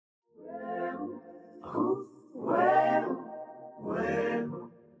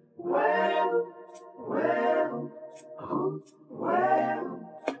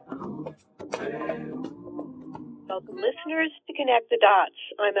listeners to Connect the Dots.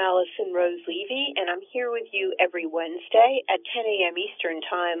 I'm Alison Rose Levy, and I'm here with you every Wednesday at 10 a.m. Eastern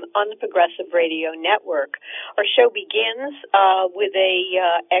Time on the Progressive Radio Network. Our show begins with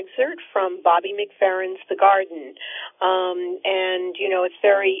a excerpt from Bobby McFerrin's The Garden.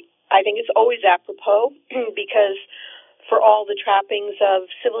 I think it's always apropos because for all the trappings of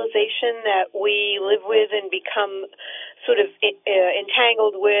civilization that we live with and become sort of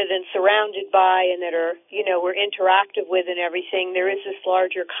entangled with and surrounded by, and that are, we're interactive with and everything, there is this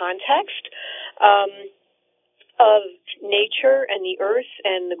larger context of nature and the earth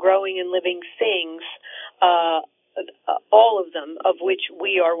and the growing and living things, all of them, of which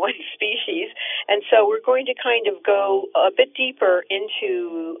we are one species. And so we're going to kind of go a bit deeper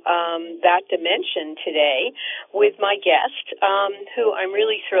into that dimension today with my guest, who I'm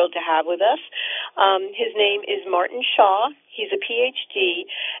really thrilled to have with us. His name is Martin Shaw. He's a PhD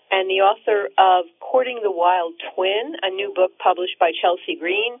and the author of Courting the Wild Twin, a new book published by Chelsea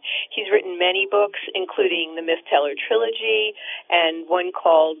Green. He's written many books, including the Myth Teller Trilogy and one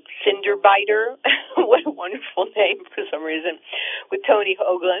called Cinderbiter. What a wonderful name for some reason, with Tony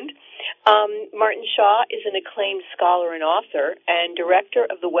Hoagland. Martin Shaw is an acclaimed scholar and author and director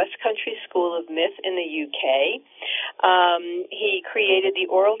of the Westcountry School of Myth in the UK. He created the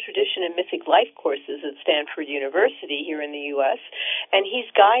Oral Tradition and Mythic Life courses at Stanford University here in the U.S., and he's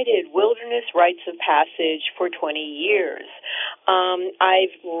guided wilderness rites of passage for 20 years.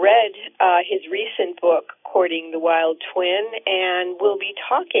 I've read his recent book, Courting the Wild Twin, and we'll be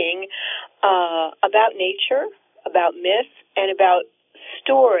talking about nature, about myth, and about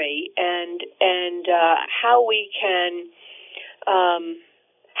story, and how we can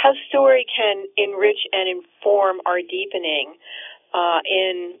how story can enrich and inform our deepening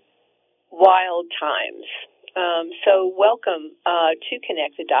in wild times. So welcome to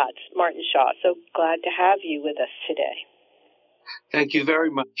Connect the Dots, Martin Shaw. So glad to have you with us today. Thank you very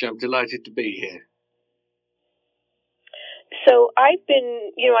much. I'm delighted to be here. So I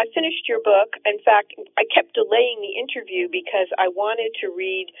finished your book. In fact, I kept delaying the interview because I wanted to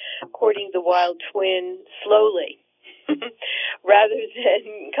read Courting the Wild Twin slowly rather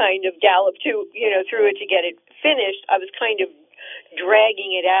than kind of gallop through it to get it finished. I was kind of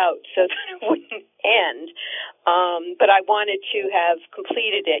dragging it out so that it wouldn't end. But I wanted to have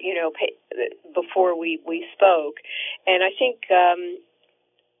completed it, before we spoke. And I think,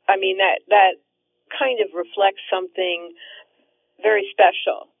 that kind of reflects something very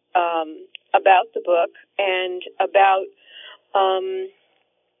special about the book and about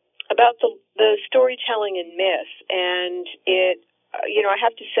the storytelling in myth. And it, I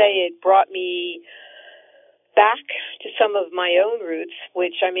have to say, it brought me back to some of my own roots,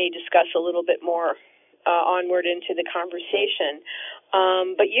 which I may discuss a little bit more onward into the conversation.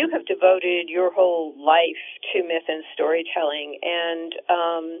 But you have devoted your whole life to myth and storytelling, and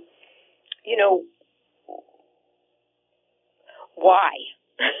why?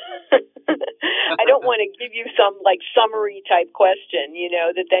 I don't want to give you some summary type question,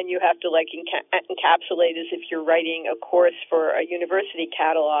 that then you have to encapsulate as if you're writing a course for a university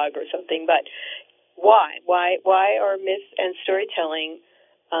catalog or something. But why? Why are myth and storytelling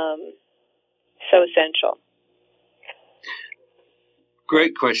so essential?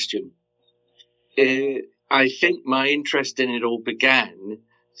 Great question. I think my interest in it all began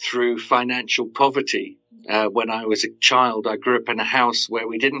through financial poverty. When I was a child, I grew up in a house where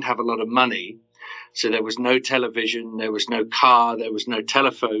we didn't have a lot of money. So there was no television, there was no car, there was no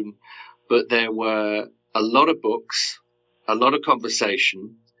telephone, but there were a lot of books, a lot of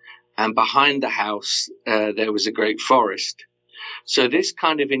conversation, and behind the house, there was a great forest. So this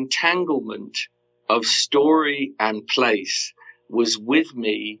kind of entanglement of story and place was with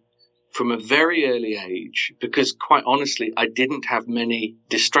me from a very early age, because quite honestly, I didn't have many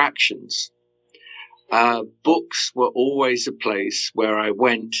distractions. Books were always a place where I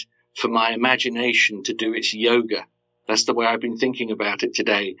went for my imagination to do its yoga. That's the way I've been thinking about it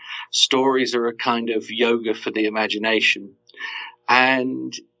today. Stories are a kind of yoga for the imagination.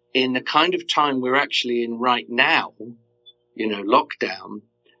 And in the kind of time we're actually in right now, lockdown,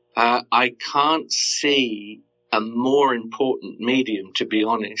 I can't see a more important medium, to be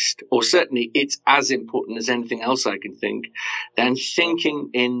honest, or certainly it's as important as anything else I can think, than thinking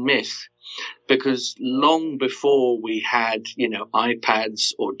in myth. Because long before we had,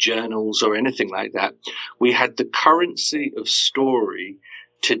 iPads or journals or anything like that, we had the currency of story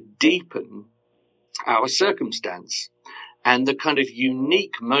to deepen our circumstance. And the kind of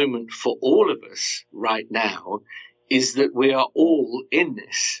unique moment for all of us right now is that we are all in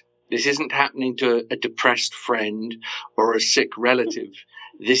this. This isn't happening to a depressed friend or a sick relative.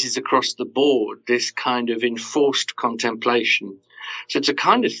 this is across the board, this kind of enforced contemplation. So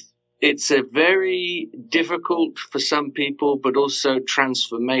it's a very difficult for some people, but also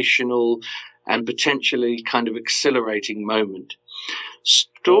transformational and potentially kind of exhilarating moment.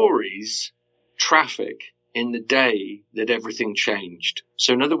 Stories traffic in the day that everything changed.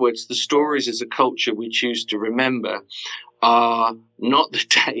 So in other words, the stories as a culture we choose to remember are not the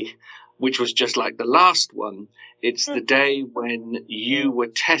day which was just like the last one. It's the day when you were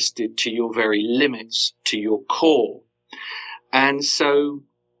tested to your very limits, to your core. And so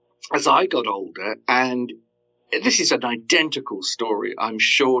as I got older, and this is an identical story, I'm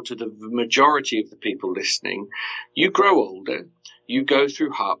sure, to the majority of the people listening, you grow older, you go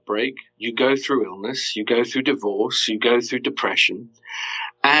through heartbreak, you go through illness, you go through divorce, you go through depression,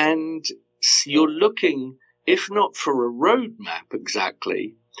 and you're looking, if not for a roadmap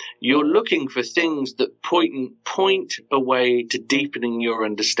exactly, you're looking for things that point a way to deepening your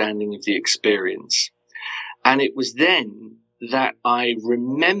understanding of the experience. And it was then that I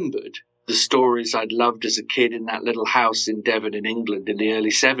remembered the stories I'd loved as a kid in that little house in Devon in England in the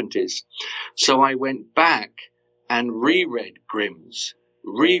early 70s. So I went back and reread Grimm's,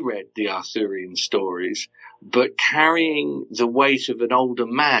 reread the Arthurian stories, but carrying the weight of an older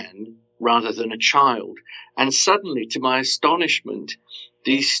man rather than a child. And suddenly, to my astonishment,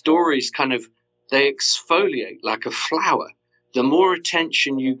 these stories they exfoliate like a flower. The more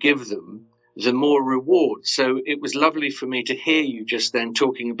attention you give them, the more reward. So it was lovely for me to hear you just then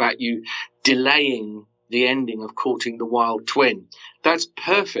talking about you delaying the ending of Courting the Wild Twin. That's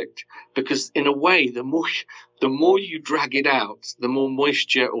perfect, because in a way, the more you drag it out, the more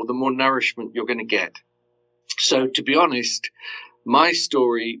moisture or the more nourishment you're going to get. So to be honest, my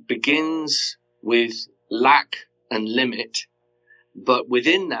story begins with lack and limit, but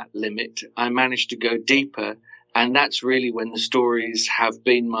within that limit, I managed to go deeper. And that's really when the stories have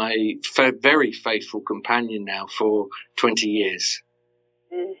been my very faithful companion now for 20 years.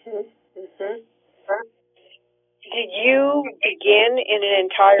 Mm-hmm. Mm-hmm. Did you begin in an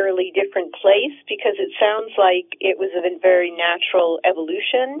entirely different place? Because it sounds like it was a very natural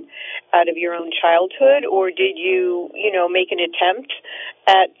evolution out of your own childhood, or did you, make an attempt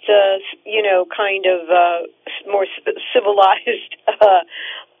at, more civilized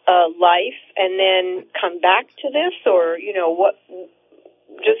life and then come back to this, or what?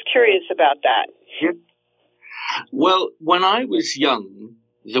 Just curious about that. Yep. Well, when I was young,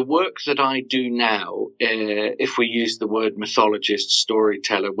 the work that I do now, if we use the word mythologist,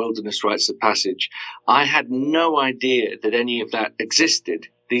 storyteller, wilderness rites of passage, I had no idea that any of that existed.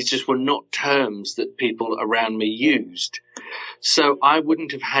 These just were not terms that people around me used. So I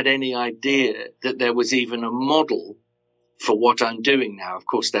wouldn't have had any idea that there was even a model for what I'm doing now. Of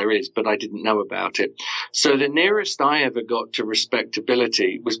course there is, but I didn't know about it. So the nearest I ever got to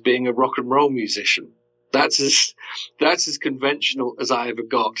respectability was being a rock and roll musician. That's as conventional as I ever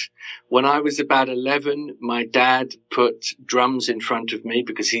got. When I was about 11, my dad put drums in front of me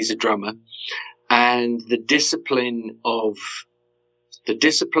because he's a drummer, and the discipline of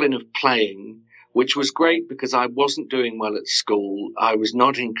playing, which was great because I wasn't doing well at school. I was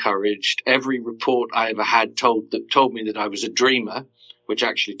not encouraged. Every report I ever had told me that I was a dreamer, which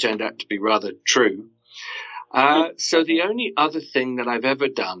actually turned out to be rather true. So the only other thing that I've ever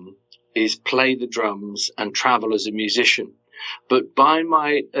done is play the drums and travel as a musician. But by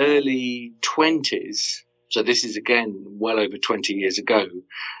my early 20s, so this is again well over 20 years ago,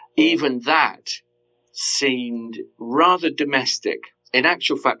 even that seemed rather domestic. In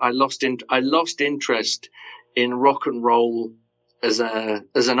actual fact, I lost interest in rock and roll as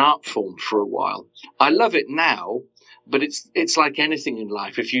an art form for a while. I love it now, but it's like anything in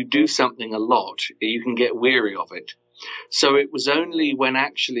life. If you do something a lot, you can get weary of it. So it was only when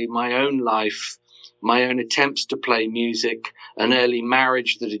actually my own life, my own attempts to play music, an early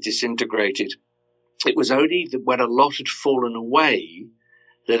marriage that had disintegrated, it was only when a lot had fallen away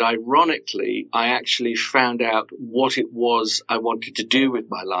that ironically I actually found out what it was I wanted to do with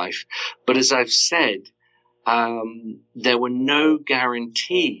my life. But as I've said, there were no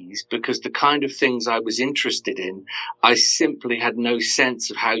guarantees, because the kind of things I was interested in, I simply had no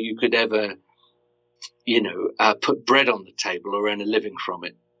sense of how you could ever, put bread on the table or earn a living from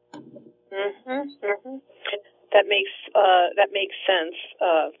it. Mm-hmm, mm-hmm. That makes sense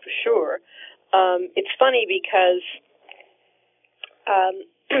for sure. It's funny because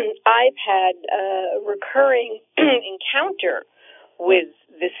I've had a recurring encounter with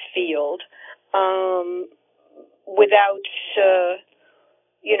this field without,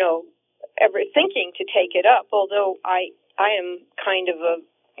 ever thinking to take it up, although I am kind of a,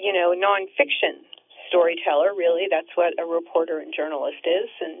 nonfiction storyteller, really. That's what a reporter and journalist is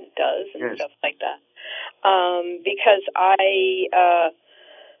and does and Yes. stuff like that. Because I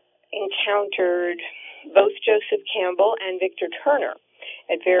encountered both Joseph Campbell and Victor Turner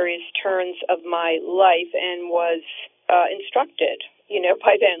at various turns of my life and was instructed,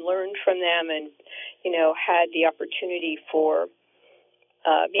 by then, learned from them and, had the opportunity for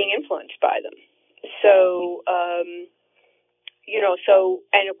being influenced by them. So,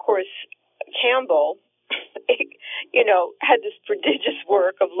 and of course, Campbell, had this prodigious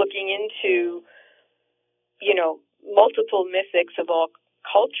work of looking into, multiple mythics of all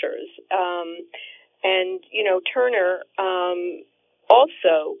cultures. And Turner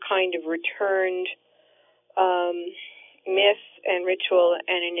also kind of returned myth and ritual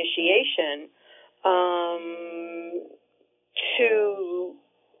and initiation to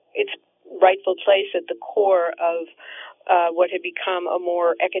its rightful place at the core of what had become a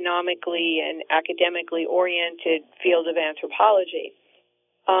more economically and academically oriented field of anthropology.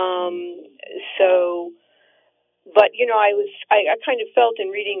 But I kind of felt in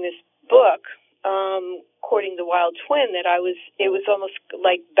reading this book, Courting the Wild Twin, that it was almost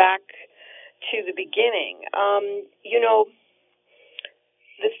like back to the beginning.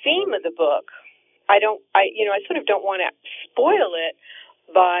 The theme of the book, I sort of don't want to spoil it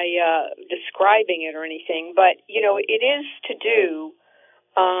by describing it or anything, but, it is to do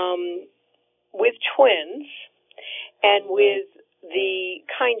with twins and with the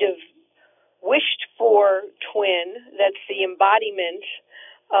kind of wished for twin that's the embodiment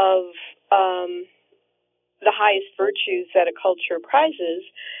of the highest virtues that a culture prizes,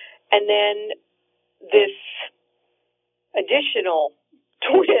 and then this additional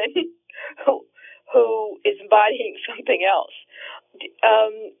twin who is embodying something else.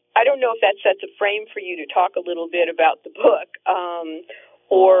 I don't know if that sets a frame for you to talk a little bit about the book,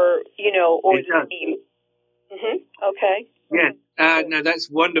 or the theme. Mm-hmm. Okay. Yeah. No, that's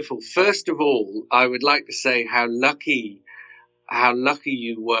wonderful. First of all, I would like to say how lucky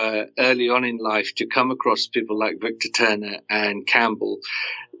you were early on in life to come across people like Victor Turner and Campbell.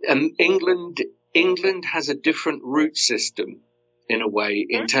 England has a different root system in a way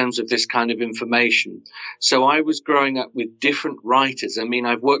in terms of this kind of information. So I was growing up with different writers. I mean,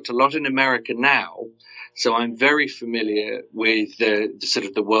 I've worked a lot in America now, so I'm very familiar with the sort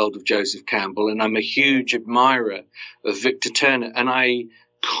of the world of Joseph Campbell, and I'm a huge admirer of Victor Turner, and I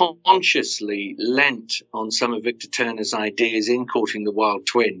consciously lent on some of Victor Turner's ideas in Courting the Wild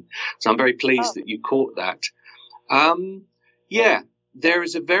Twin. So I'm very pleased that you caught that. There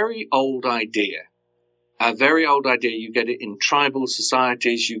is a very old idea. You get it in tribal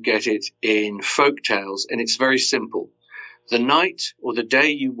societies, you get it in folk tales, and it's very simple. The night or the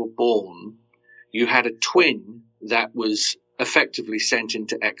day you were born, you had a twin that was effectively sent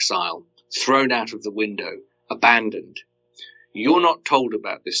into exile, thrown out of the window, abandoned. You're not told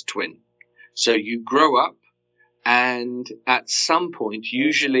about this twin. So you grow up, and at some point,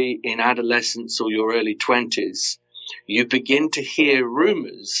 usually in adolescence or your early 20s, you begin to hear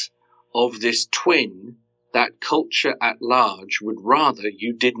rumors of this twin that culture at large would rather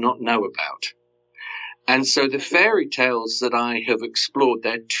you did not know about. And so the fairy tales that I have explored,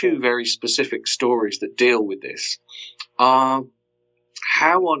 they're two very specific stories that deal with this, are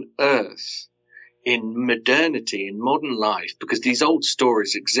how on earth in modernity, in modern life, because these old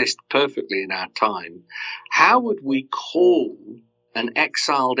stories exist perfectly in our time, how would we call an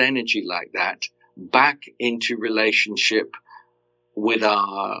exiled energy like that back into relationship with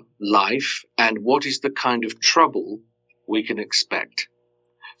our life, and what is the kind of trouble we can expect?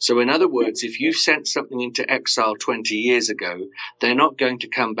 So in other words, if you sent something into exile 20 years ago, they're not going to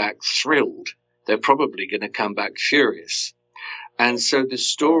come back thrilled. They're probably going to come back furious. And so the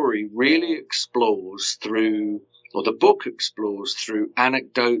story really explores through, or the book explores through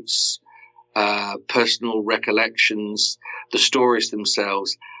anecdotes, personal recollections, the stories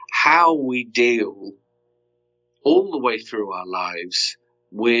themselves, how we deal all the way through our lives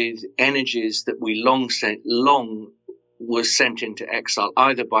with energies that we long were sent into exile,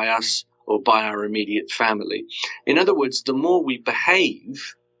 either by us or by our immediate family. In other words, the more we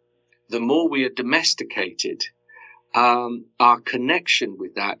behave, the more we are domesticated, our connection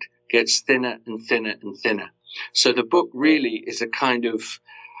with that gets thinner and thinner and thinner. So the book really is a kind of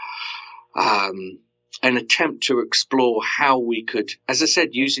an attempt to explore how we could, as I said,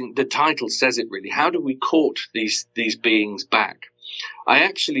 using the title says it really, how do we court these beings back? I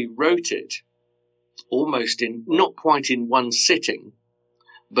actually wrote it almost not quite in one sitting,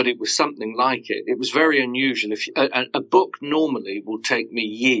 but it was something like it. It was very unusual. A book normally will take me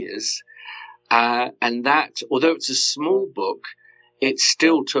years, and that, although it's a small book, it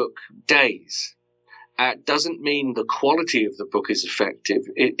still took days. doesn't mean the quality of the book is affected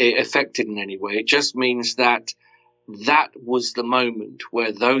in any way. It just means that was the moment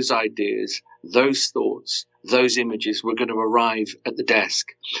where those ideas, those thoughts, those images were going to arrive at the desk.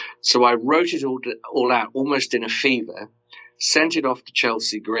 So I wrote it all out almost in a fever, sent it off to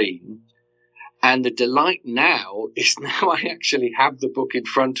Chelsea Green. And the delight now is I actually have the book in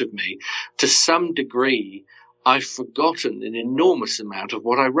front of me. To some degree, I've forgotten an enormous amount of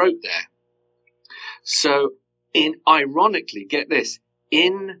what I wrote there. So ironically, get this,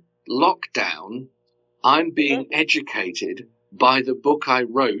 in lockdown, I'm being educated by the book I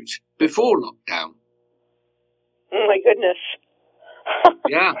wrote before lockdown. Oh my goodness.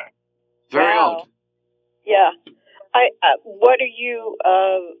 Yeah. Very odd. Yeah. What are you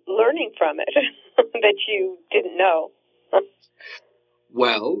learning from it that you didn't know?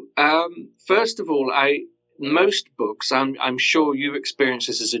 Well, first of all, most books, I'm sure you experience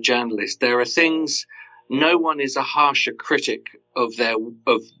this as a journalist. There are things. No one is a harsher critic of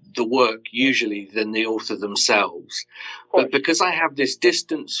the work usually than the author themselves. But because I have this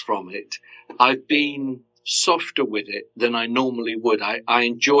distance from it, I've been softer with it than I normally would. I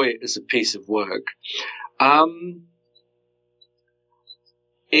enjoy it as a piece of work.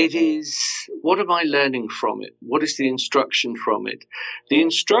 It is, what am I learning from it? What is the instruction from it? The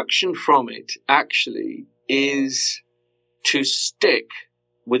instruction from it actually is to stick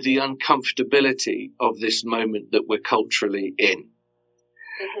with the uncomfortability of this moment that we're culturally in.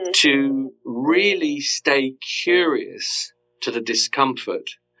 Mm-hmm. To really stay curious to the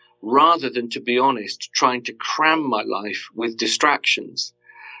discomfort rather than, to be honest, trying to cram my life with distractions.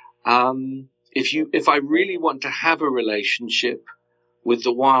 If I really want to have a relationship with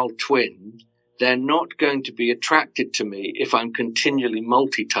the wild twin, they're not going to be attracted to me if I'm continually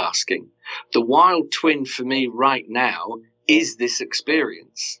multitasking. The wild twin for me right now is this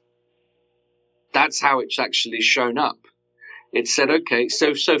experience. That's how it's actually shown up. It said, okay,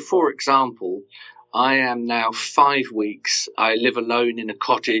 so for example, I am now 5 weeks. I live alone in a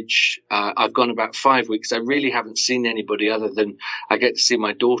cottage. I've gone about 5 weeks. I really haven't seen anybody other than I get to see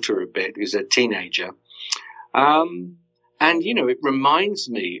my daughter a bit, who's a teenager. And, it reminds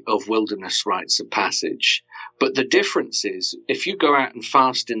me of wilderness rites of passage. But the difference is, if you go out and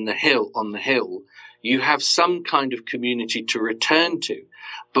fast on the hill, you have some kind of community to return to.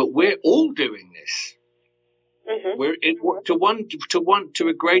 But we're all doing this. Mm-hmm. We're to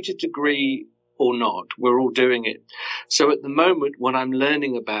a greater degree or not, we're all doing it. So at the moment, what I'm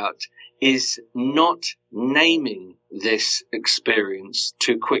learning about is not naming this experience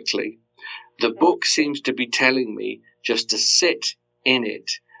too quickly. The book seems to be telling me just to sit in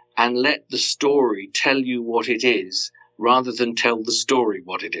it and let the story tell you what it is rather than tell the story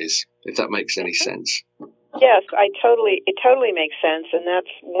what it is, if that makes any sense. Yes, it totally makes sense. And that's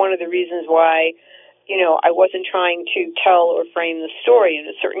one of the reasons why, I wasn't trying to tell or frame the story in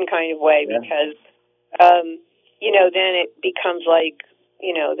a certain kind of way, because, then it becomes like,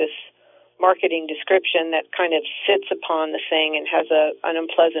 this marketing description that kind of sits upon the thing and has an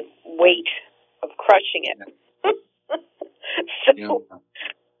unpleasant weight of crushing it. So,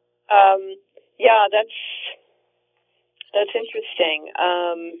 that's interesting.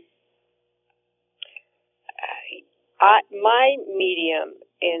 My medium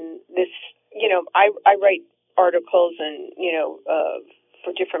in this, I write articles and,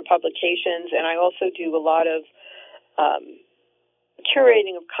 for different publications, and I also do a lot of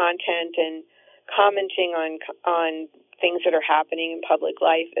curating of content and commenting on things that are happening in public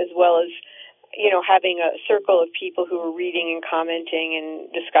life, as well as having a circle of people who are reading and commenting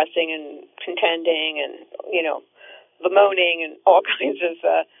and discussing and contending and, bemoaning and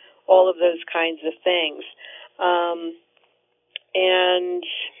all of those kinds of things. And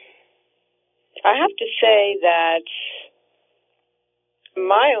I have to say that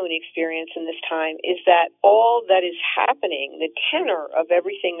my own experience in this time is that all that is happening, the tenor of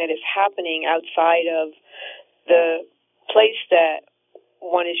everything that is happening outside of the place that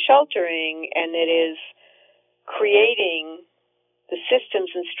one is sheltering, and it is creating the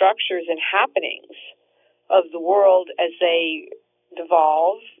systems and structures and happenings of the world as they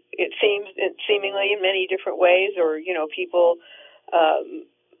devolve. It seemingly in many different ways, or people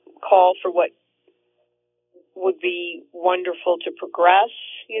call for what would be wonderful to progress.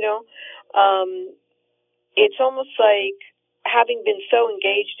 It's almost like, having been so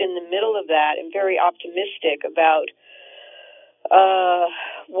engaged in the middle of that and very optimistic about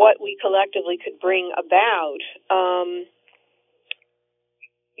what we collectively could bring about.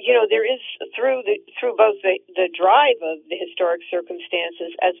 There is through both the drive of the historic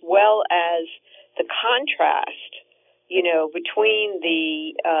circumstances as well as the contrast, between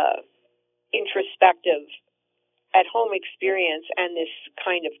the introspective at-home experience and this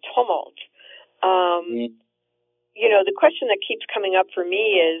kind of tumult. The question that keeps coming up for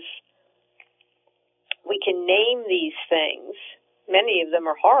me is, we can name these things. Many of them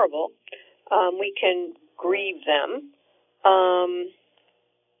are horrible. We can grieve them.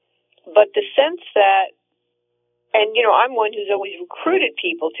 But the sense that, and, I'm one who's always recruited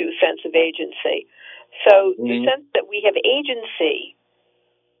people to a sense of agency. So the sense that we have agency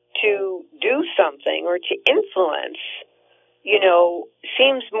to do something or to influence,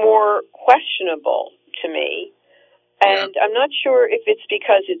 seems more questionable to me. And I'm not sure if it's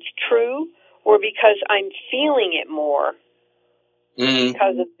because it's true or because I'm feeling it more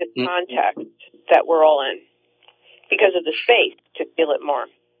because of the context that we're all in, because of the space to feel it more.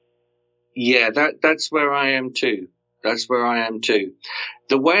 Yeah, that's where I am too.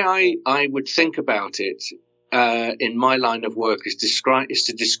 The way I would think about it in my line of work is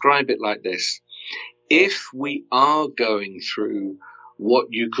to describe it like this. If we are going through what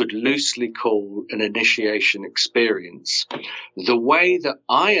you could loosely call an initiation experience, the way that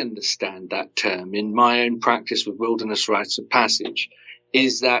I understand that term in my own practice with wilderness rites of passage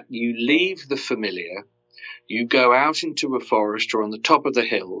is that you leave the familiar, you go out into a forest or on the top of the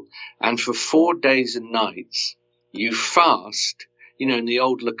hill, and for 4 days and nights, you fast, in the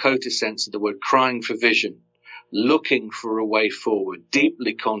old Lakota sense of the word, crying for vision, looking for a way forward,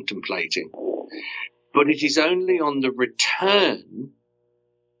 deeply contemplating. But it is only on the return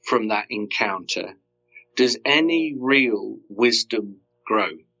from that encounter does any real wisdom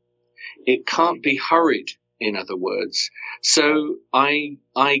grow. It can't be hurried, in other words. So I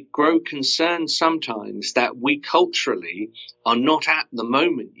grow concerned sometimes that we culturally are not at the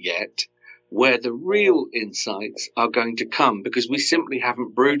moment yet where the real insights are going to come, because we simply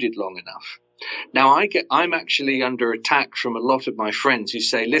haven't brooded long enough. Now, I'm actually under attack from a lot of my friends who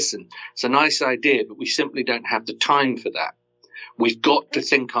say, listen, it's a nice idea, but we simply don't have the time for that. We've got to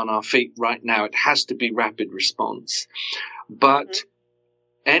think on our feet right now. It has to be rapid response. But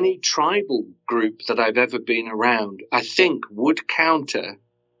any tribal group that I've ever been around, I think, would counter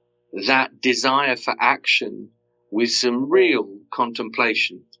that desire for action with some real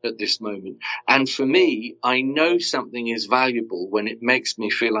contemplation at this moment. And for me, I know something is valuable when it makes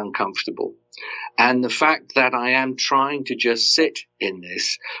me feel uncomfortable. And the fact that I am trying to just sit in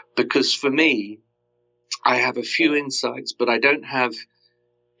this, because for me, I have a few insights, but I don't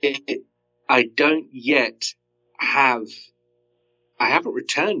yet have, I haven't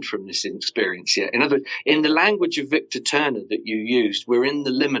returned from this experience yet. In other words, in the language of Victor Turner that you used, we're in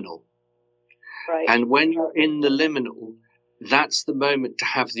the liminal. Right. And when you're in the liminal, that's the moment to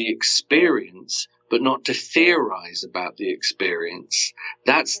have the experience, but not to theorize about the experience.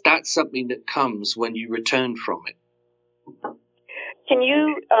 That's something that comes when you return from it. Can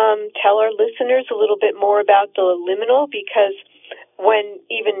you tell our listeners a little bit more about the liminal? Because when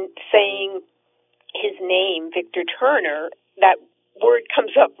even saying his name, Victor Turner, that word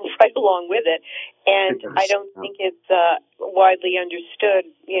comes up right along with it. And I don't think it's widely understood,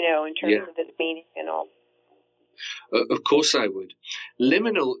 in terms of its meaning and all. Of course I would.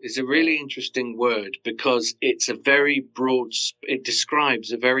 Liminal is a really interesting word because it's it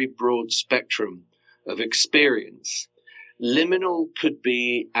describes a very broad spectrum of experience. Liminal could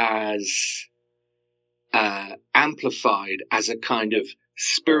be as amplified as a kind of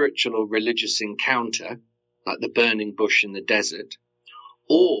spiritual or religious encounter, like the burning bush in the desert,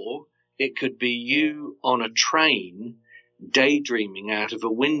 or it could be you on a train daydreaming out of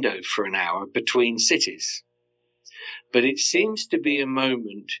a window for an hour between cities. But it seems to be a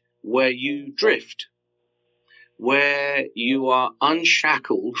moment where you drift, where you are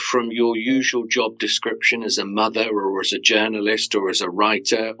unshackled from your usual job description as a mother or as a journalist or as a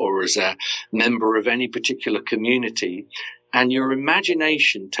writer or as a member of any particular community, and your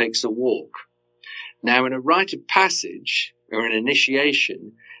imagination takes a walk. Now, in a rite of passage or an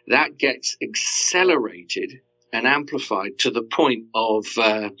initiation, that gets accelerated and amplified to the point of,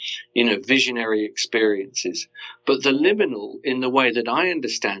 visionary experiences. But the liminal, in the way that I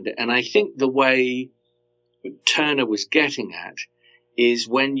understand it, and I think the way Turner was getting at, is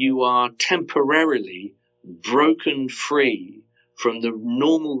when you are temporarily broken free from the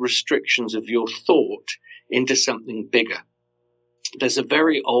normal restrictions of your thought into something bigger. There's a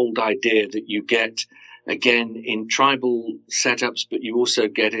very old idea that you get, again, in tribal setups, but you also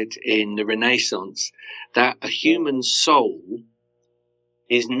get it in the Renaissance, that a human soul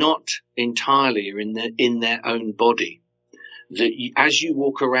is not entirely in their own body. That as you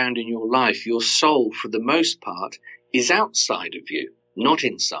walk around in your life, your soul, for the most part, is outside of you, not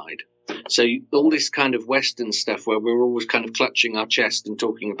inside. So all this kind of Western stuff where we're always kind of clutching our chest and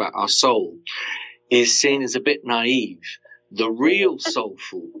talking about our soul is seen as a bit naive. The real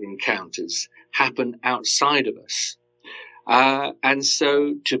soulful encounters happen outside of us. And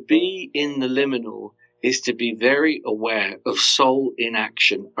so to be in the liminal is to be very aware of soul in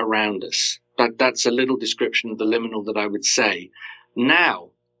action around us. That's a little description of the liminal that I would say.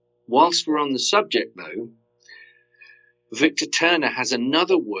 Now, whilst we're on the subject, though, Victor Turner has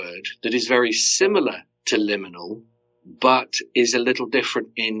another word that is very similar to liminal, but is a little different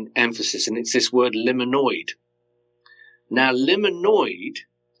in emphasis, and it's this word liminoid. Now, liminoid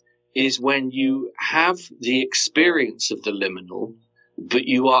is when you have the experience of the liminal, but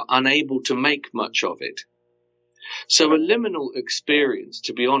you are unable to make much of it. So a liminal experience,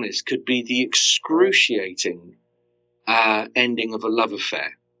 to be honest, could be the excruciating ending of a love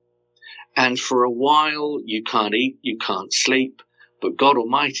affair. And for a while, you can't eat, you can't sleep, but God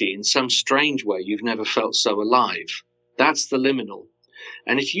Almighty, in some strange way, you've never felt so alive. That's the liminal.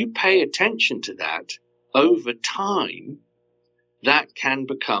 And if you pay attention to that, over time, that can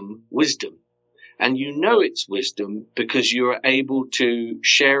become wisdom. And you know it's wisdom because you are able to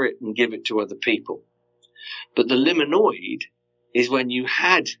share it and give it to other people. But the liminoid is when you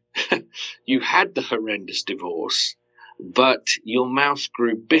had the horrendous divorce, but your mouth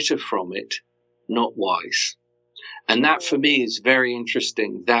grew bitter from it, not wise. And that for me is very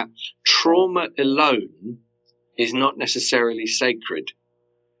interesting, that trauma alone is not necessarily sacred.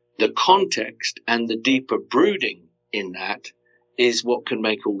 The context and the deeper brooding in that is what can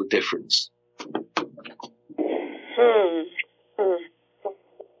make all the difference.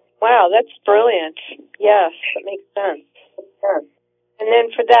 Wow, that's brilliant. Yes, that makes sense. And then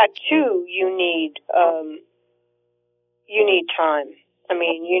for that too, you need time. I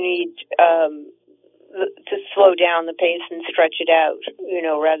mean, you need to slow down the pace and stretch it out,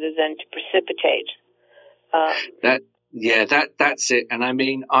 rather than to precipitate. That's it. And I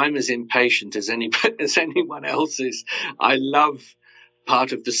mean, I'm as impatient as anyone else is. I love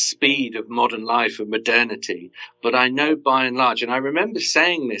part of the speed of modern life and modernity, but I know by and large, and I remember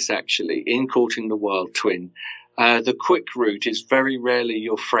saying this actually in Courting the Wild Twin, the quick route is very rarely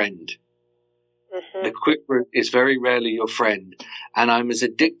your friend. Mm-hmm. The quick route is very rarely your friend, and I'm as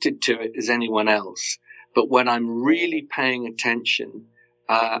addicted to it as anyone else. But when I'm really paying attention,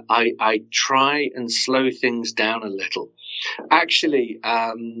 I try and slow things down a little. Actually,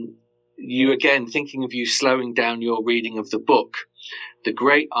 you again, thinking of you slowing down your reading of the book, the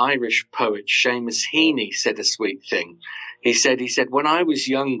great Irish poet Seamus Heaney said a sweet thing. He said, when I was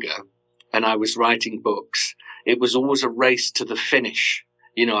younger and I was writing books, it was always a race to the finish.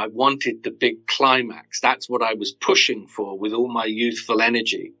 I wanted the big climax. That's what I was pushing for with all my youthful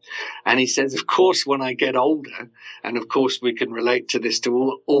energy. And he says, of course, when I get older, and of course we can relate to this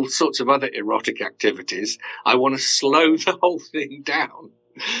to all sorts of other erotic activities, I want to slow the whole thing down.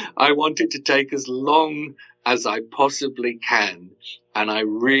 I want it to take as long as I possibly can. And I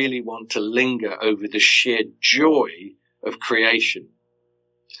really want to linger over the sheer joy of creation.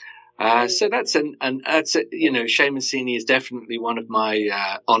 So that's Seamus Heaney is definitely one of my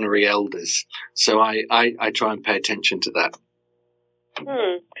honorary elders. So I try and pay attention to that.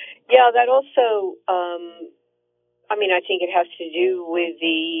 Yeah, that also, I think it has to do with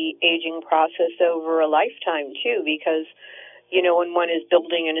the aging process over a lifetime too, because, when one is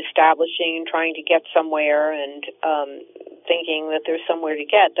building and establishing and trying to get somewhere and thinking that there's somewhere to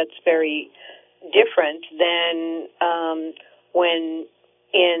get, that's very different than when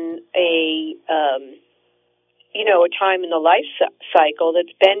in a time in the life cycle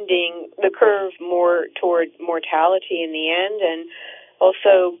that's bending the curve more toward mortality in the end, and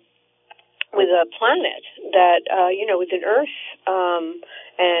also with a planet that, with an Earth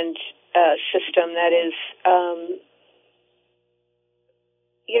and system that is,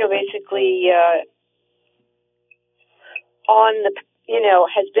 basically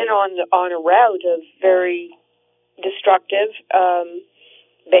has been on a route of very destructive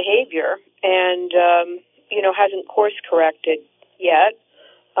behavior, and hasn't course corrected yet.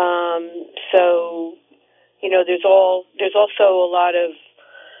 So there's also a lot of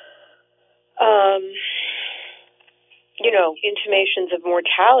intimations of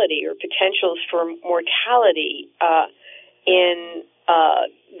mortality or potentials for mortality in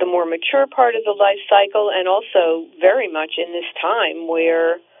the more mature part of the life cycle, and also very much in this time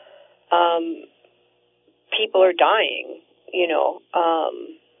where people are dying,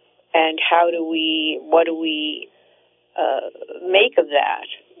 and what do we make of that?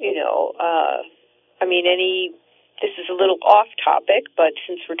 This is a little off topic, but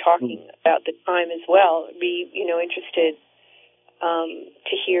since we're talking about the time as well, I'd be, interested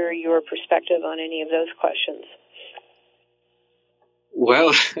to hear your perspective on any of those questions.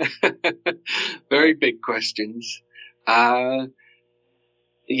 Well, very big questions. Yeah,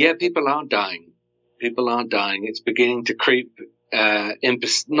 people are dying. People are dying. It's beginning to creep,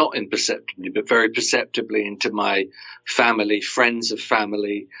 not imperceptibly, but very perceptibly into my family, friends of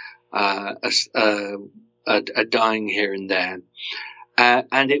family, are dying here and there.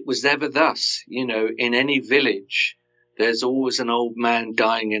 And it was ever thus, in any village, there's always an old man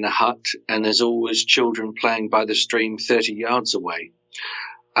dying in a hut, and there's always children playing by the stream 30 yards away.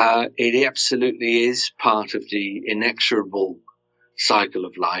 It absolutely is part of the inexorable cycle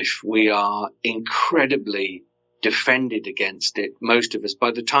of life. We are incredibly defended against it. Most of us,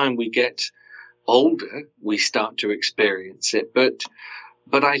 by the time we get older, we start to experience it.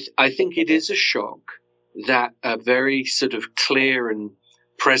 But I think it is a shock that a very sort of clear and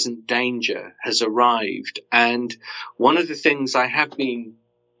present danger has arrived. And one of the things I have been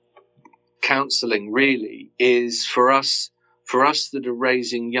counseling really is for us that are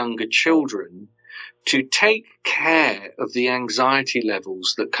raising younger children to take care of the anxiety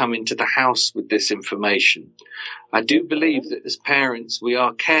levels that come into the house with this information. I do believe that as parents, we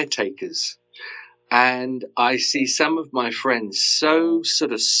are caretakers. And I see some of my friends so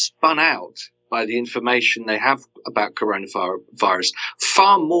sort of spun out by the information they have about coronavirus,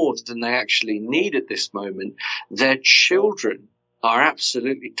 far more than they actually need at this moment. Their children are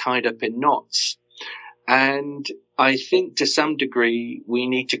absolutely tied up in knots. And I think to some degree we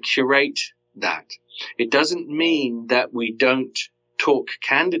need to curate that. It doesn't mean that we don't talk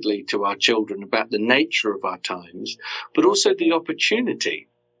candidly to our children about the nature of our times, but also the opportunity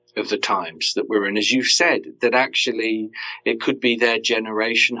of the times that we're in. As you've said, that actually it could be their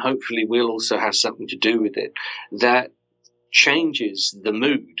generation. Hopefully we'll also have something to do with it. That changes the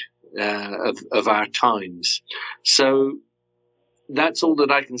mood of our times. So that's all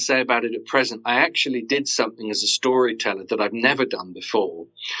that I can say about it at present. I actually did something as a storyteller that I've never done before,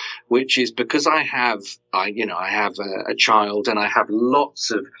 which is because I have a child, and I have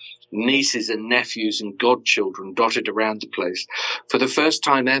lots of nieces and nephews and godchildren dotted around the place. For the first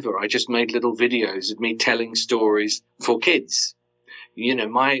time ever, I just made little videos of me telling stories for kids.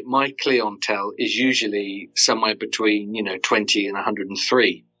 My clientele is usually somewhere between, 20 and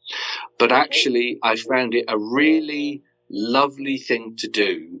 103. But actually, I found it a really lovely thing to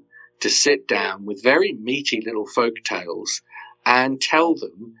do, to sit down with very meaty little folk tales and tell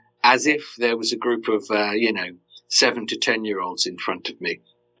them as if there was a group of, 7 to 10-year-olds in front of me.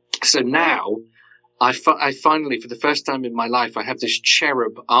 So now I finally, for the first time in my life, I have this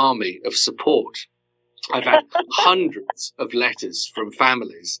cherub army of support. I've had hundreds of letters from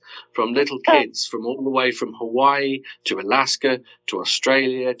families, from little kids, from all the way from Hawaii to Alaska to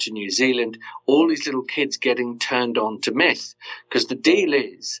Australia to New Zealand, all these little kids getting turned on to myth. Because the deal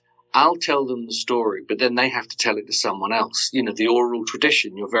is, I'll tell them the story, but then they have to tell it to someone else. The oral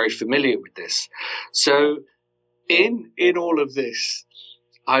tradition, you're very familiar with this. So in all of this,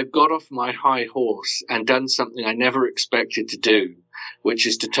 I've got off my high horse and done something I never expected to do, which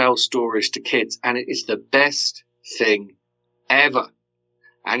is to tell stories to kids. And it is the best thing ever.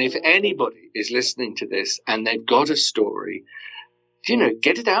 And if anybody is listening to this and they've got a story,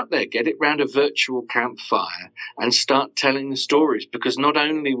 get it out there, get it round a virtual campfire and start telling the stories, because not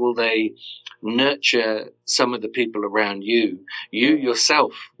only will they nurture some of the people around you, you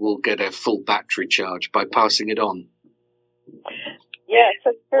yourself will get a full battery charge by passing it on. Yes,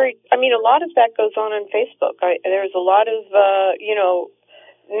 that's a lot of that goes on Facebook. There's a lot of,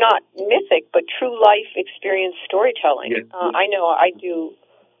 not mythic, but true life experience storytelling. Yeah. I know I do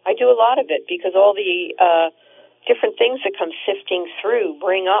a lot of it, because all the different things that come sifting through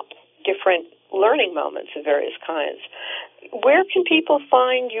bring up different learning moments of various kinds. Where can people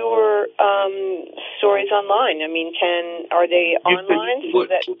find your stories online? Are they online so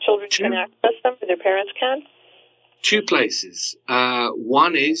that children can access them, or their parents can? Two places.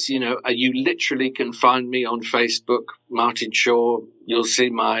 One is, you literally can find me on Facebook, Martin Shaw. You'll see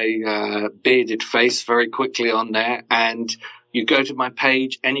my bearded face very quickly on there. And you go to my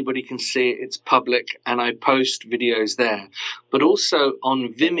page, anybody can see it. It's public, and I post videos there. But also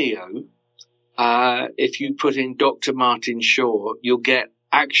on Vimeo, if you put in Dr. Martin Shaw, you'll get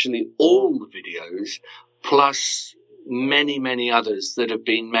actually all the videos, plus many, many others that have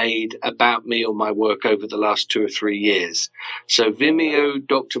been made about me or my work over the last 2 or 3 years. So Vimeo,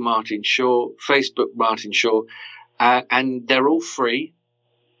 Dr. Martin Shaw, Facebook, Martin Shaw, and they're all free.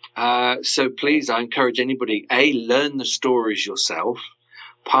 So please, I encourage anybody, learn the stories yourself,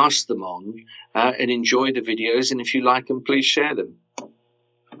 pass them on, and enjoy the videos. And if you like them, please share them.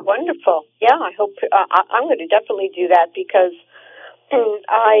 Wonderful. Yeah, I hope I'm going to definitely do that, because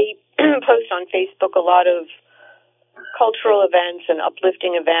I post on Facebook a lot of cultural events and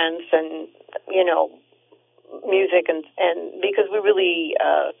uplifting events and, music and because we really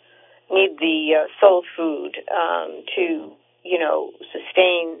need the soul food to,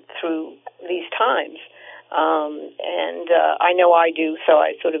 sustain through these times. And I know I do, so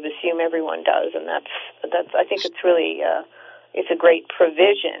I sort of assume everyone does, and that's I think it's really it's a great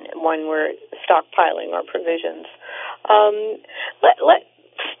provision when we're stockpiling our provisions. Let's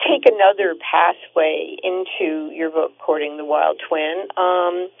take another pathway into your book, Courting the Wild Twin.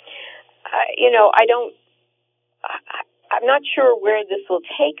 I'm not sure where this will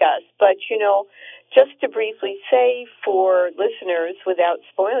take us, but just to briefly say for listeners, without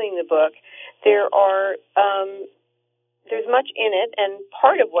spoiling the book, there's much in it, and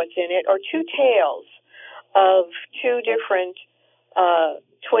part of what's in it are two tales of two different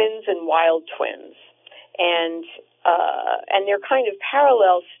twins and wild twins, and they're kind of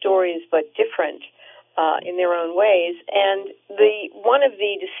parallel stories but different in their own ways. And one of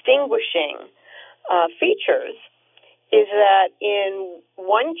the distinguishing features is that in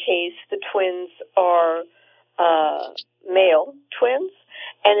one case the twins are male twins,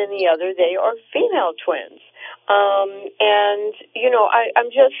 and in the other they are female twins.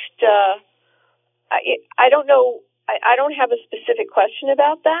 I don't know. I don't have a specific question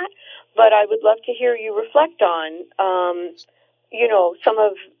about that, but I would love to hear you reflect on, some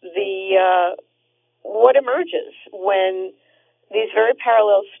of the what emerges when these very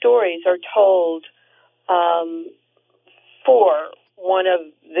parallel stories are told for one of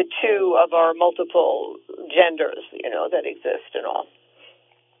the two of our multiple genders, that exist and all.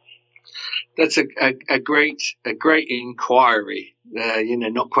 That's a great inquiry.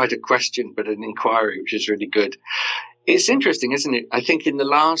 Not quite a question, but an inquiry, which is really good. It's interesting, isn't it? I think in the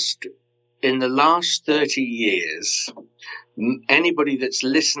last 30 years, anybody that's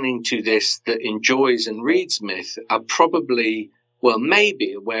listening to this that enjoys and reads myth are probably,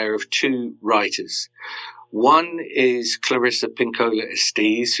 maybe aware of two writers. One is Clarissa Pinkola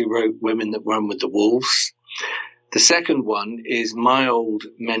Estes, who wrote Women That Run with the Wolves. The second one is my old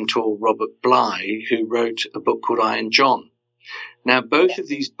mentor, Robert Bly, who wrote a book called Iron John. Now, both of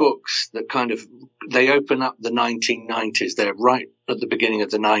these books they open up the 1990s. They're right at the beginning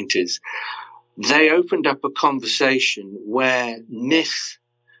of the 90s. They opened up a conversation where myth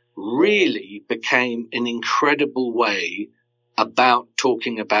really became an incredible way about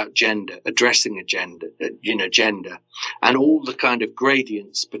talking about gender, addressing a gender, and all the kind of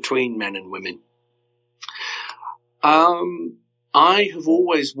gradients between men and women. I have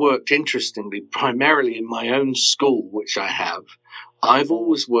always worked, interestingly, primarily in my own school, which I have. I've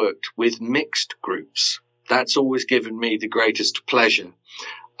always worked with mixed groups. That's always given me the greatest pleasure.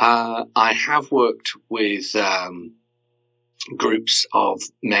 I have worked with groups of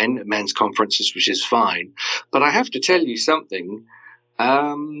men at men's conferences, which is fine. But I have to tell you something.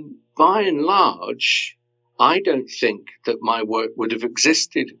 By and large, I don't think that my work would have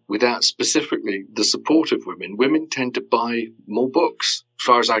existed without specifically the support of women. Women tend to buy more books, as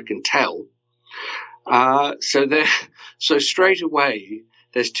far as I can tell. So straight away,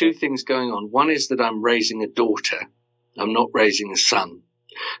 there's two things going on. One is that I'm raising a daughter. I'm not raising a son.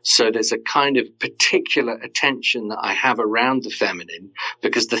 So there's a kind of particular attention that I have around the feminine,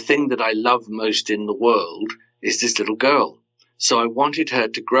 because the thing that I love most in the world is this little girl. So I wanted her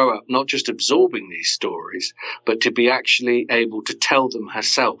to grow up not just absorbing these stories, but to be actually able to tell them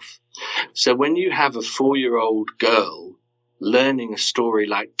herself. So when you have a 4-year-old girl learning a story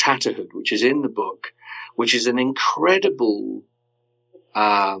like Tatterhood, which is in the book, which is an incredible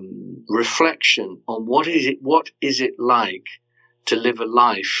reflection on what is it like to live a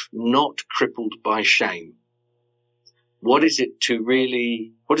life not crippled by shame. What does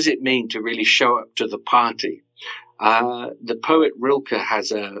it mean to really show up to the party? The poet Rilke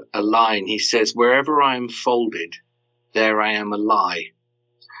has a line. He says, "Wherever I am folded, there I am a lie."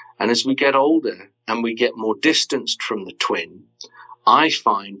 And as we get older and we get more distanced from the twin, I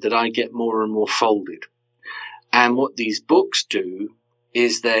find that I get more and more folded. And what these books do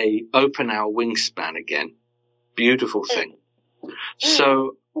is they open our wingspan again. Beautiful thing.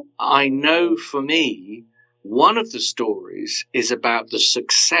 So I know for me, one of the stories is about the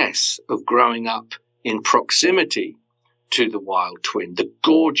success of growing up in proximity to the wild twin, the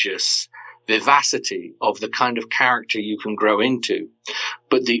gorgeous vivacity of the kind of character you can grow into.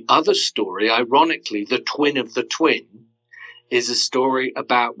 But the other story, ironically, the twin of the twin, is a story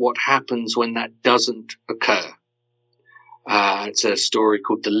about what happens when that doesn't occur. It's a story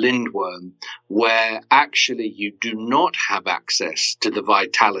called The Lindworm, where actually you do not have access to the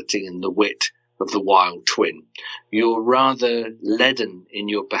vitality and the wit of the wild twin. You're rather leaden in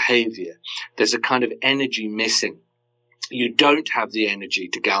your behavior. There's a kind of energy missing. You don't have the energy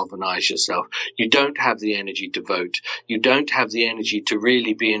to galvanize yourself. You don't have the energy to vote. You don't have the energy to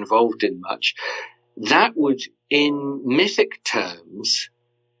really be involved in much. That would, in mythic terms,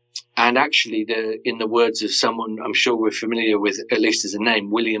 and actually in the words of someone I'm sure we're familiar with, at least as a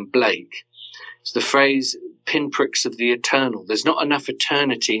name, William Blake, it's the phrase pinpricks of the eternal. There's not enough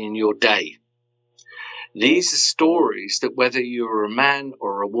eternity in your day. These are stories that whether you're a man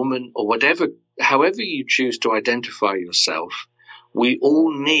or a woman or whatever, however you choose to identify yourself, we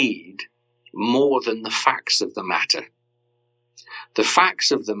all need more than the facts of the matter. The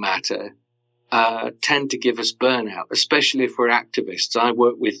facts of the matter tend to give us burnout, especially if we're activists. I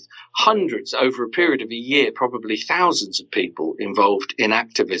work with hundreds over a period of a year, probably thousands of people involved in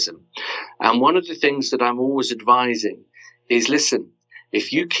activism. And one of the things that I'm always advising is, listen,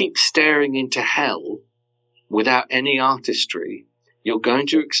 if you keep staring into hell without any artistry, you're going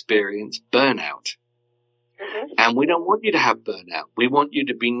to experience burnout. Mm-hmm. And we don't want you to have burnout. We want you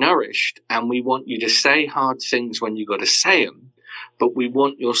to be nourished, and we want you to say hard things when you've got to say them, but we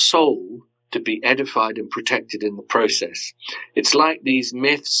want your soul to be edified and protected in the process. It's like these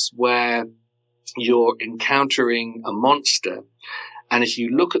myths where you're encountering a monster, and if you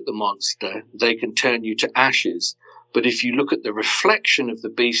look at the monster, they can turn you to ashes. But if you look at the reflection of the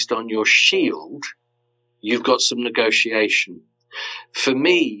beast on your shield, you've got some negotiation. For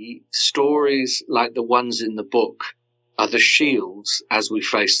me, stories like the ones in the book are the shields as we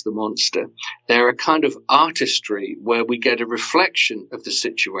face the monster. They're a kind of artistry where we get a reflection of the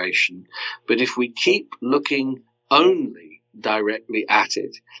situation. But if we keep looking only directly at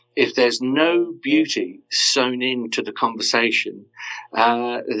it, if there's no beauty sewn into the conversation,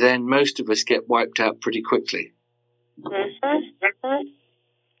 then most of us get wiped out pretty quickly. Mm-hmm. Mm-hmm.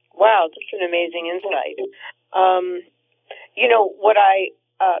 Wow, that's an amazing insight.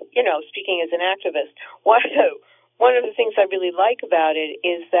 Speaking as an activist, one of the things I really like about it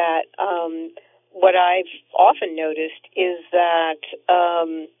is that what I've often noticed is that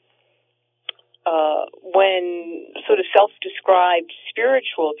when sort of self-described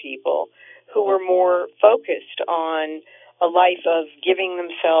spiritual people who were more focused on a life of giving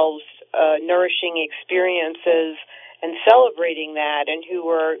themselves nourishing experiences and celebrating that, and who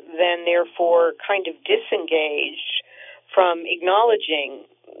were then therefore kind of disengaged from acknowledging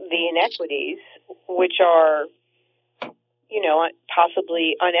the inequities, which are,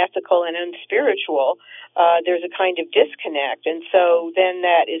 possibly unethical and unspiritual, there's a kind of disconnect. And so then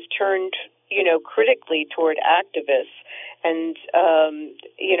that is turned, critically toward activists. And,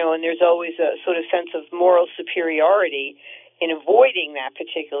 and there's always a sort of sense of moral superiority in avoiding that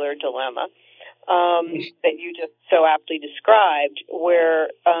particular dilemma. That you just so aptly described, where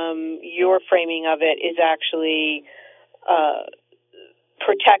your framing of it is actually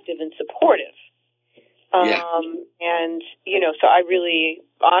protective and supportive. And, so I really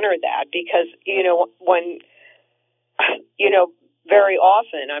honor that because, when, very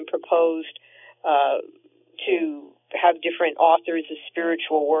often I'm proposed to have different authors of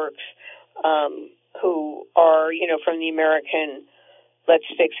spiritual works who are, from the American Let's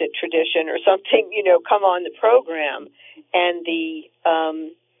Fix It tradition or something, come on the program, and the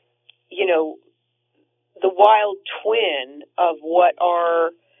wild twin of what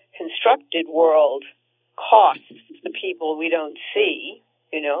our constructed world costs the people we don't see,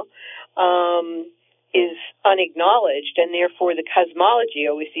 is unacknowledged, and therefore the cosmology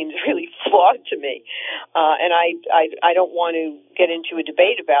always seems really flawed to me. And I don't want to get into a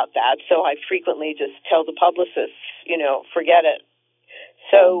debate about that, so I frequently just tell the publicists, forget it.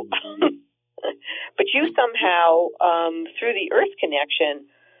 So, but you somehow, through the earth connection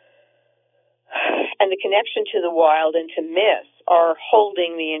and the connection to the wild and to myth, are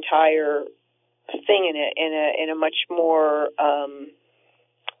holding the entire thing in a much more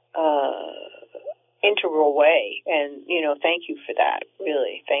integral way. And thank you for that.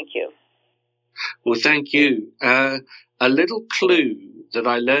 Really, thank you. Well, thank you. A little clue that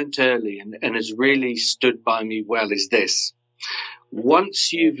I learnt early and has really stood by me well is this.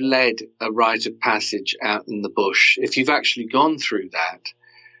 Once you've led a rite of passage out in the bush, if you've actually gone through that,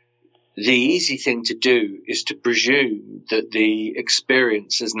 the easy thing to do is to presume that the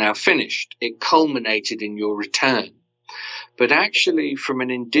experience is now finished. It culminated in your return. But actually, from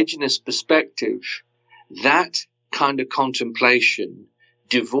an indigenous perspective, that kind of contemplation,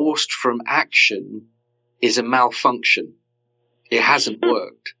 divorced from action, is a malfunction. It hasn't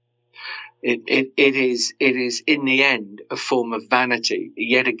worked. It is in the end a form of vanity.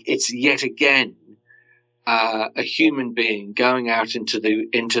 It's yet again a human being going out into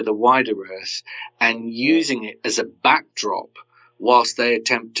the wider earth and using it as a backdrop whilst they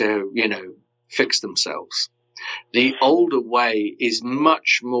attempt to, fix themselves. The older way is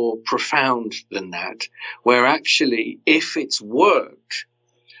much more profound than that, where actually, if it's worked,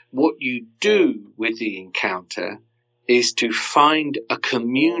 what you do with the encounter is to find a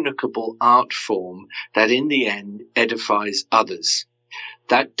communicable art form that in the end edifies others.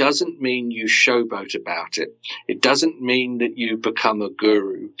 That doesn't mean you showboat about it. It doesn't mean that you become a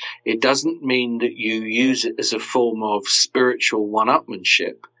guru. It doesn't mean that you use it as a form of spiritual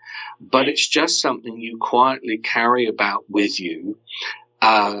one-upmanship, but it's just something you quietly carry about with you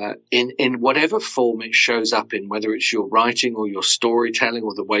in whatever form it shows up in, whether it's your writing or your storytelling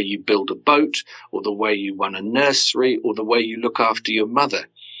or the way you build a boat or the way you run a nursery or the way you look after your mother.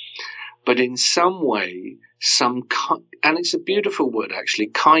 But in some way, and it's a beautiful word actually,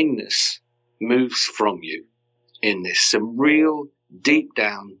 kindness moves from you in this, some real deep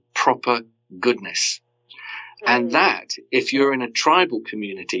down proper goodness. And that, if you're in a tribal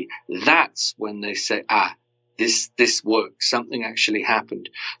community, that's when they say, this works, something actually happened.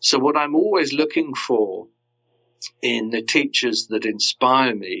 So what I'm always looking for in the teachers that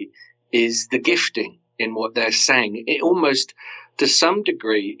inspire me is the gifting in what they're saying. It almost, to some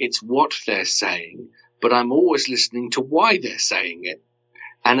degree, it's what they're saying, but I'm always listening to why they're saying it.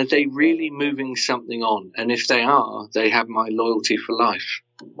 And are they really moving something on? And if they are, they have my loyalty for life.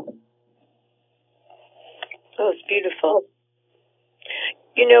 Oh, it's beautiful.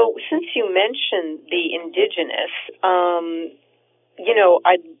 Since you mentioned the indigenous,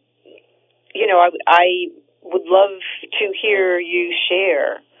 I would love to hear you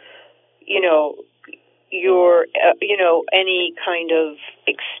share, your, any kind of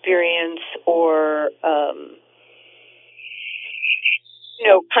experience or,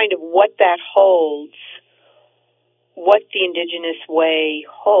 kind of what that holds, what the indigenous way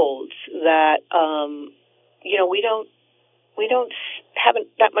holds that, we don't haven't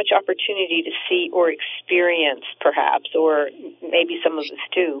that much opportunity to see or experience, perhaps, or maybe some of us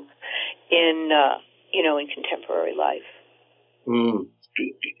do, in contemporary life.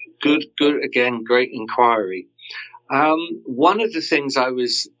 Good. Again, great inquiry. One of the things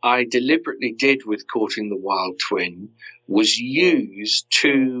I deliberately did with Courting the Wild Twin was use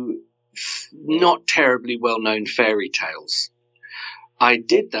two not terribly well-known fairy tales. I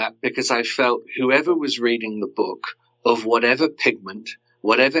did that because I felt whoever was reading the book, of whatever pigment,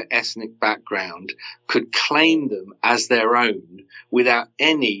 whatever ethnic background, could claim them as their own without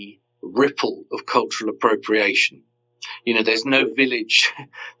any ripple of cultural appropriation. There's no village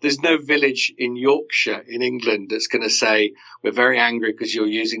in Yorkshire in England that's going to say, we're very angry because you're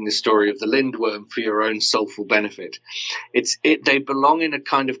using the story of the lindworm for your own soulful benefit. They belong in a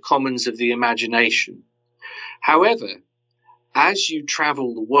kind of commons of the imagination. However, as you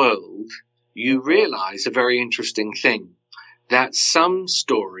travel the world, you realize a very interesting thing, that some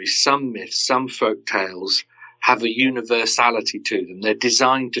stories, some myths, some folk tales have a universality to them. They're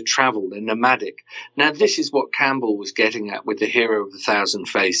designed to travel. They're nomadic. Now, this is what Campbell was getting at with the Hero of a Thousand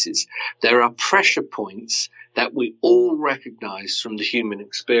Faces. There are pressure points that we all recognize from the human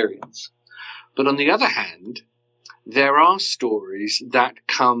experience. But on the other hand, there are stories that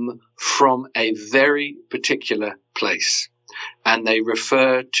come from a very particular place. And they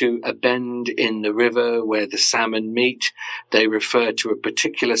refer to a bend in the river where the salmon meet. They refer to a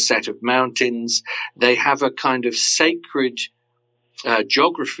particular set of mountains. They have a kind of sacred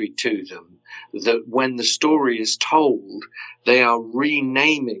geography to them that when the story is told, they are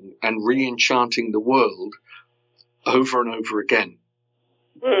renaming and re-enchanting the world over and over again.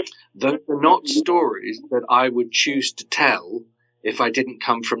 Those are not stories that I would choose to tell if I didn't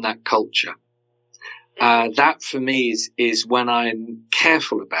come from that culture. That for me is when I'm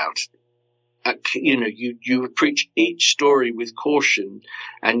careful about it. You approach each story with caution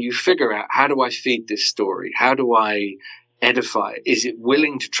and you figure out, how do I feed this story? How do I edify it? Is it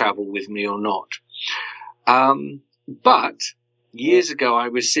willing to travel with me or not? But years ago, I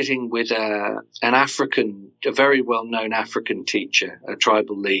was sitting with a very well-known African teacher, a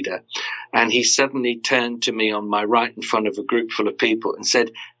tribal leader, and he suddenly turned to me on my right in front of a group full of people and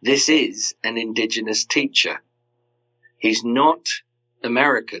said, "This is an indigenous teacher. He's not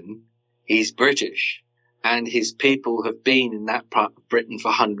American, he's British, and his people have been in that part of Britain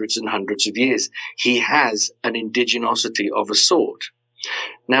for hundreds and hundreds of years. He has an indigenosity of a sort."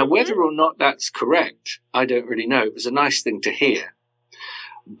 Now, whether or not that's correct, I don't really know. It was a nice thing to hear.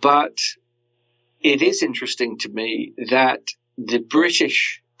 But it is interesting to me that the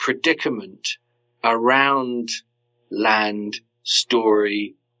British predicament around land,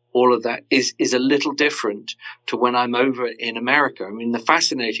 story, all of that is a little different to when I'm over in America. I mean, the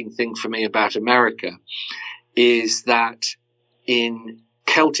fascinating thing for me about America is that in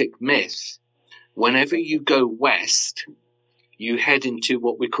Celtic myth, whenever you go west, you head into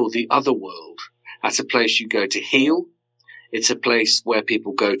what we call the other world. That's a place you go to heal. It's a place where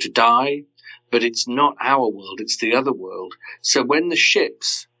people go to die, but it's not our world. It's the other world. So when the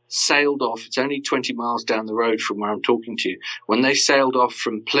ships sailed off, it's only 20 miles down the road from where I'm talking to you. When they sailed off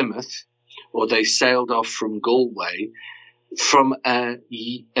from Plymouth, or they sailed off from Galway, from an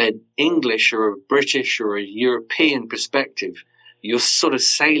English or a British or a European perspective, you're sort of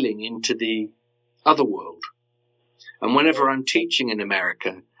sailing into the other world. And whenever I'm teaching in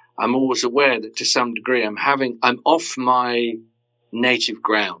America, I'm always aware that to some degree I'm off my native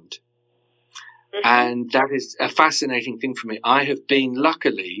ground. And that is a fascinating thing for me. I have been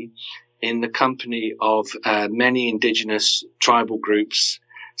luckily in the company of many indigenous tribal groups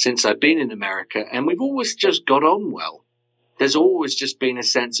since I've been in America, and we've always just got on well. There's always just been a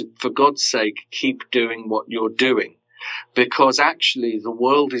sense of, for God's sake, keep doing what you're doing, because actually the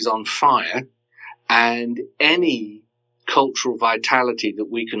world is on fire, and any cultural vitality that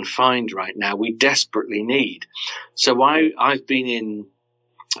we can find right now, we desperately need. So I've been in,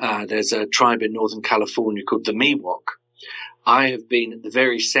 there's a tribe in Northern California called the Miwok. I have been at the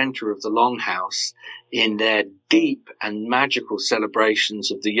very center of the Longhouse in their deep and magical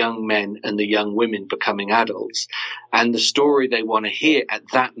celebrations of the young men and the young women becoming adults. And the story they want to hear at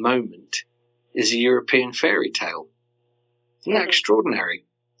that moment is a European fairy tale. Isn't that extraordinary?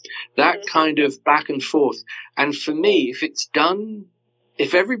 That kind of back and forth. And for me, if it's done,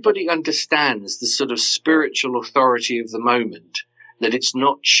 if everybody understands the sort of spiritual authority of the moment, that it's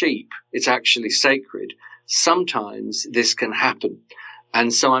not cheap, it's actually sacred, sometimes this can happen.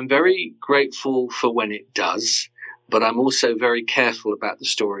 And so I'm very grateful for when it does, but I'm also very careful about the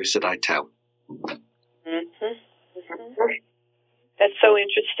stories that I tell. That's so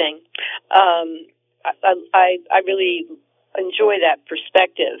interesting. I really enjoy that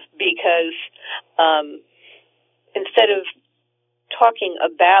perspective, because instead of talking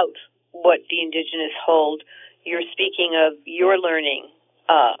about what the indigenous hold, you're speaking of your learning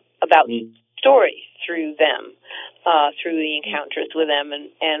about stories through them, through the encounters with them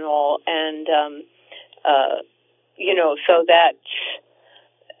and all. And, so that's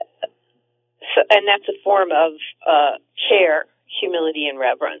a form of care, humility, and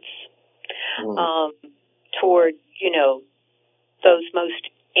reverence toward, those most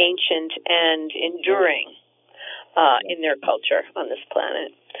ancient and enduring in their culture on this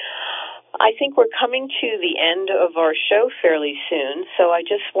planet. I think we're coming to the end of our show fairly soon, so I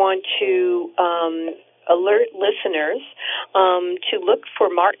just want to alert listeners to look for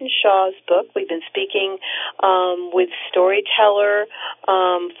Martin Shaw's book. We've been speaking with storyteller,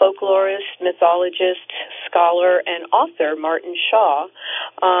 folklorist, mythologist, scholar, and author Martin Shaw,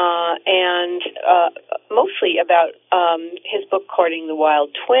 and mostly about his book Courting the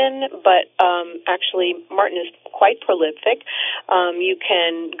Wild Twin, but actually Martin is quite prolific. You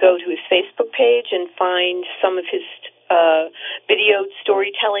can go to his Facebook page and find some of his videoed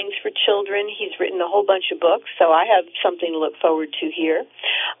storytellings for children. He's written a whole bunch of books, so I have something to look forward to here.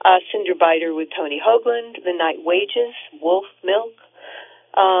 Cinderbiter with Tony Hoagland, The Night Wages, Wolf Milk,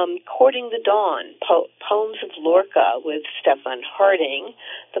 Courting the Dawn, Poems of Lorca with Stefan Harding,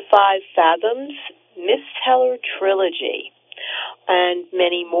 The Five Fathoms, Myth Teller Trilogy, and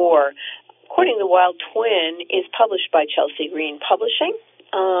many more. Courting the Wild Twin is published by Chelsea Green Publishing,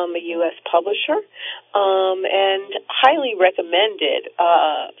 a U.S. publisher, and highly recommended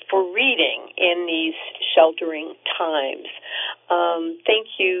for reading in these sheltering times. Thank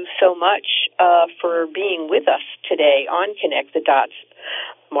you so much for being with us today on Connect the Dots,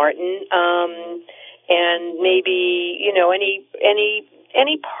 Martin. And maybe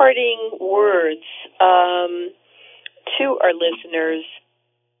any parting words to our listeners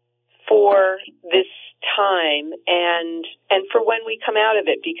for this time and for when we come out of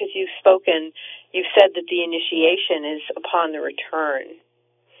it, because you've said that the initiation is upon the return.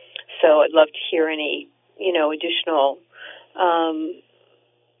 So I'd love to hear any, additional,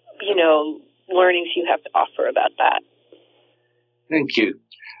 learnings you have to offer about that. Thank you.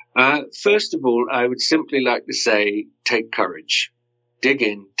 First of all, I would simply like to say, take courage. Dig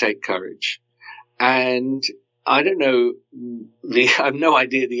in, take courage. And I don't know, I have no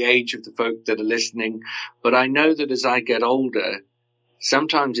idea the age of the folk that are listening, but I know that as I get older,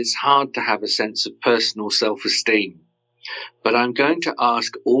 sometimes it's hard to have a sense of personal self-esteem. But I'm going to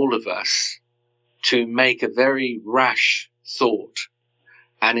ask all of us to make a very rash thought,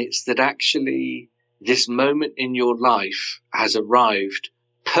 and it's that actually this moment in your life has arrived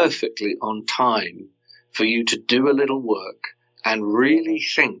perfectly on time for you to do a little work and really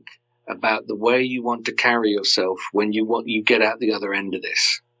think about the way you want to carry yourself when you get out the other end of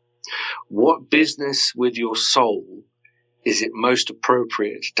this. What business with your soul is it most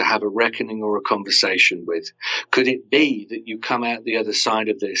appropriate to have a reckoning or a conversation with? Could it be that you come out the other side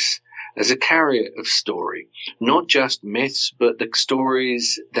of this as a carrier of story, not just myths, but the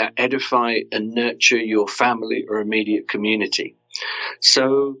stories that edify and nurture your family or immediate community?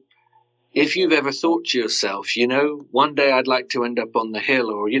 So if you've ever thought to yourself, one day I'd like to end up on the hill,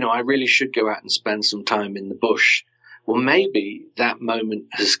 or, I really should go out and spend some time in the bush, well, maybe that moment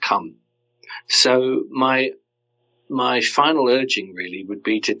has come. So my final urging really would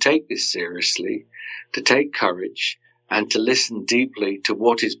be to take this seriously, to take courage, and to listen deeply to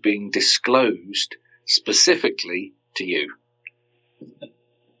what is being disclosed specifically to you.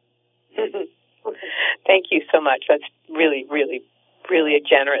 Thank you so much. That's really, really, really a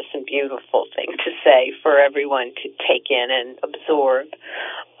generous and beautiful thing to say for everyone to take in and absorb.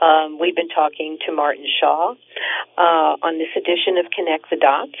 We've been talking to Martin Shaw on this edition of Connect the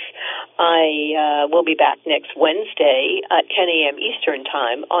Dots. I will be back next Wednesday at 10 a.m. Eastern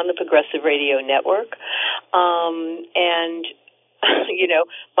Time on the Progressive Radio Network. And,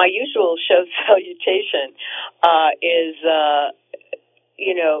 my usual show salutation is,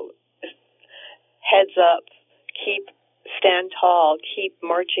 heads up, stand tall, keep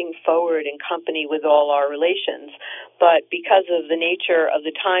marching forward in company with all our relations. But because of the nature of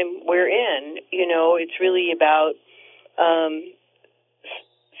the time we're in, it's really about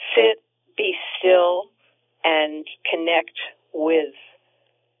sit, be still, and connect with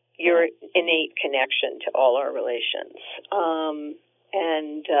your innate connection to all our relations.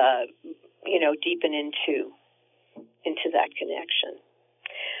 Deepen into that connection.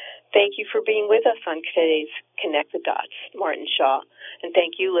 Thank you for being with us on today's Connect the Dots, Martin Shaw. And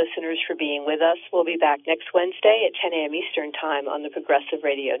thank you, listeners, for being with us. We'll be back next Wednesday at 10 a.m. Eastern Time on the Progressive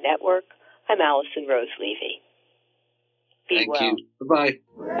Radio Network. I'm Alison Rose Levy. Be well. Thank you.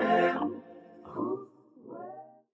 Bye-bye.